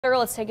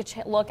Let's take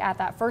a look at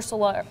that first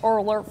alert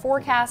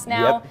forecast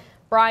now. Yep.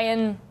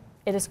 Brian,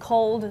 it is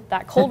cold.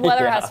 That cold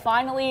weather Yeah. has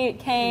finally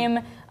came,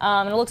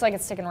 and it looks like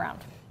it's sticking around.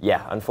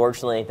 Yeah,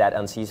 unfortunately, that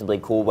unseasonably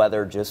cool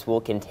weather just will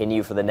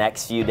continue for the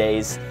next few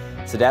days.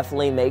 So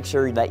definitely make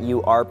sure that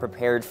you are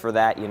prepared for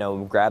that. You know,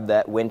 grab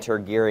that winter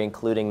gear,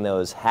 including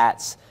those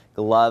hats,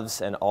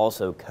 gloves, and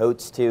also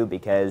coats too,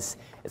 because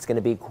it's going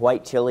to be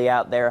quite chilly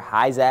out there.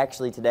 Highs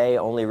actually today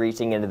only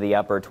reaching into the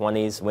upper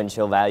 20s. Wind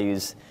chill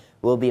values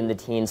will be in the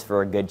teens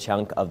for a good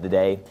chunk of the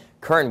day.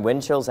 Current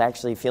wind chills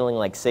actually feeling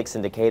like 6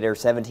 in Decatur,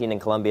 17 in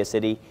Columbia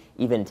City,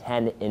 even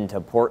 10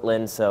 into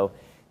Portland. So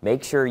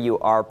make sure you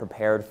are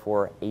prepared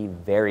for a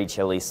very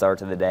chilly start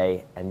to the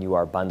day and you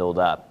are bundled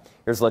up.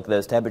 Here's a look at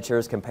those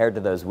temperatures compared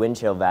to those wind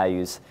chill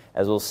values,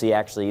 as we'll see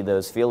actually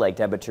those feel like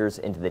temperatures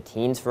into the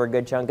teens for a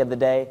good chunk of the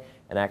day,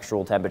 and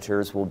actual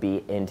temperatures will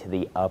be into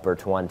the upper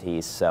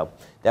 20s. So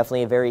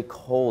definitely a very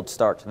cold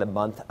start to the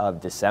month of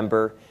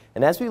December.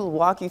 And as we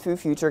walk you through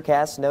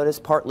Futurecast, notice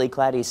partly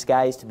cloudy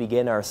skies to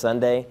begin our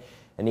Sunday.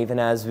 And even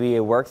as we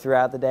work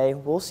throughout the day,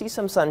 we'll see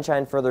some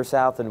sunshine further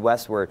south and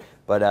westward,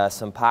 but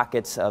some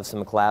pockets of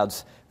some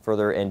clouds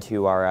further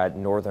into our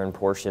northern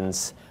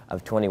portions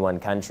of 21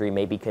 country.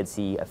 Maybe could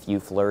see a few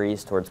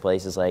flurries towards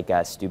places like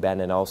Steuben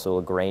and also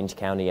LaGrange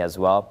County as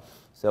well.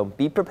 So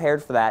be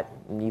prepared for that,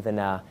 and even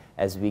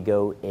as we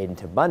go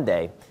into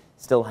Monday.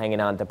 Still hanging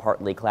on to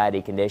partly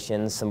cloudy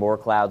conditions, some more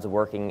clouds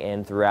working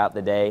in throughout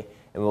the day,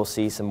 and we'll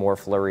see some more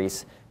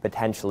flurries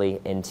potentially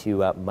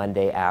into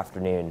Monday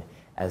afternoon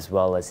as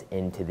well as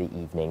into the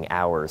evening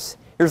hours.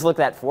 Here's a look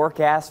at that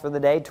forecast for the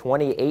day.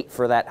 28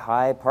 for that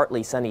high,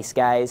 partly sunny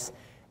skies,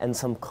 and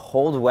some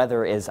cold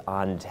weather is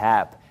on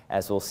tap,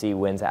 as we'll see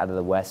winds out of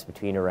the west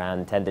between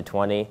around 10 to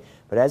 20.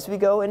 But as we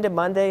go into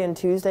Monday and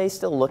Tuesday,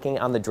 still looking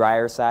on the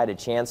drier side, a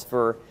chance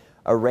for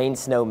a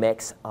rain-snow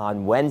mix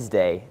on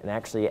Wednesday. And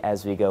actually,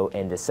 as we go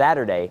into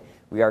Saturday,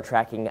 we are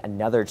tracking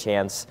another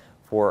chance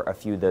for a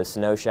few of those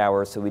snow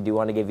showers. So we do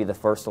want to give you the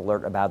first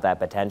alert about that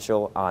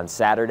potential on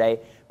Saturday,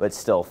 but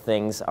still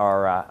things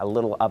are a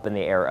little up in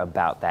the air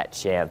about that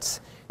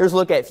chance. Here's a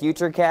look at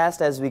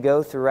Futurecast as we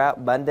go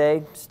throughout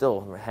Monday.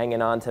 Still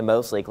hanging on to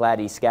mostly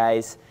cloudy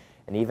skies.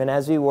 And even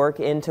as we work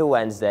into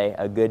Wednesday,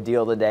 a good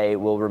deal today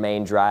will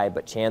remain dry,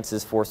 but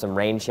chances for some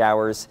rain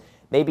showers,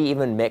 maybe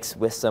even mixed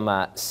with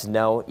some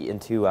snow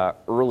into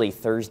early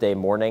Thursday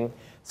morning.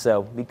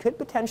 So we could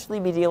potentially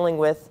be dealing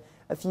with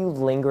a few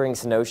lingering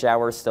snow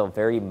showers. Still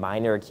very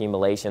minor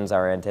accumulations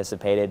are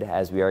anticipated,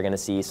 as we are going to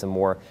see some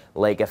more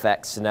lake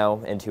effect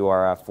snow into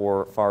our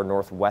far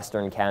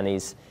northwestern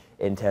counties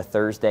into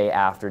Thursday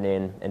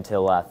afternoon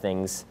until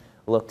things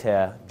look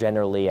to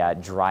generally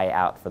dry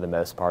out for the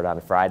most part on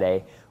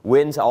Friday.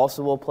 Winds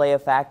also will play a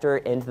factor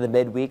into the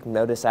midweek.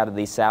 Notice out of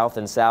the south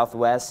and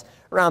southwest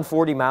around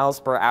 40 miles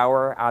per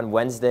hour on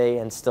Wednesday,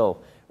 and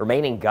still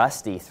remaining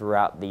gusty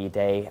throughout the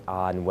day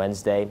on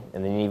Wednesday,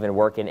 and then even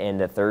working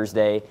into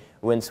Thursday.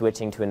 Wind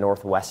switching to a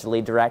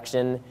northwesterly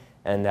direction,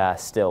 and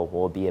still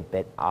will be a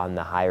bit on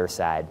the higher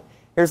side.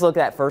 Here's a look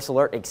at that first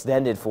alert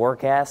extended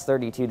forecast.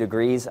 32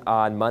 degrees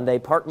on Monday,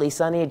 partly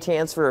sunny, a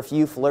chance for a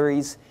few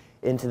flurries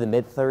into the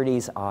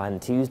mid-30s on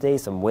Tuesday.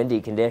 Some windy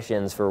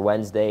conditions for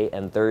Wednesday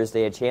and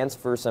Thursday, a chance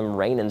for some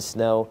rain and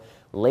snow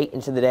late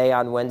into the day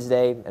on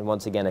Wednesday, and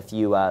once again a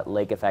few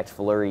lake effect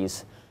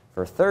flurries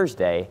for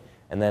Thursday.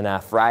 And then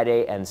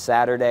Friday and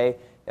Saturday,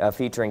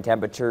 featuring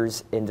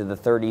temperatures into the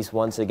 30s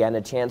once again,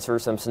 a chance for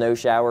some snow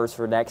showers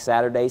for next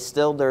Saturday.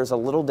 Still, there's a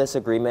little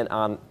disagreement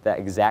on the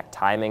exact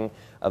timing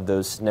of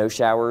those snow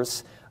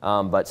showers,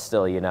 but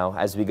still, you know,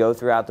 as we go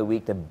throughout the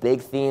week, the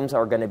big themes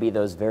are going to be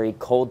those very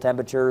cold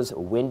temperatures,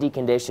 windy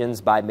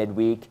conditions by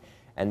midweek,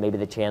 and maybe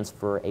the chance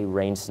for a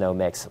rain-snow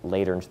mix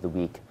later into the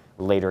week,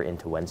 later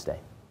into Wednesday.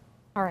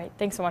 All right,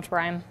 thanks so much,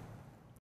 Brian.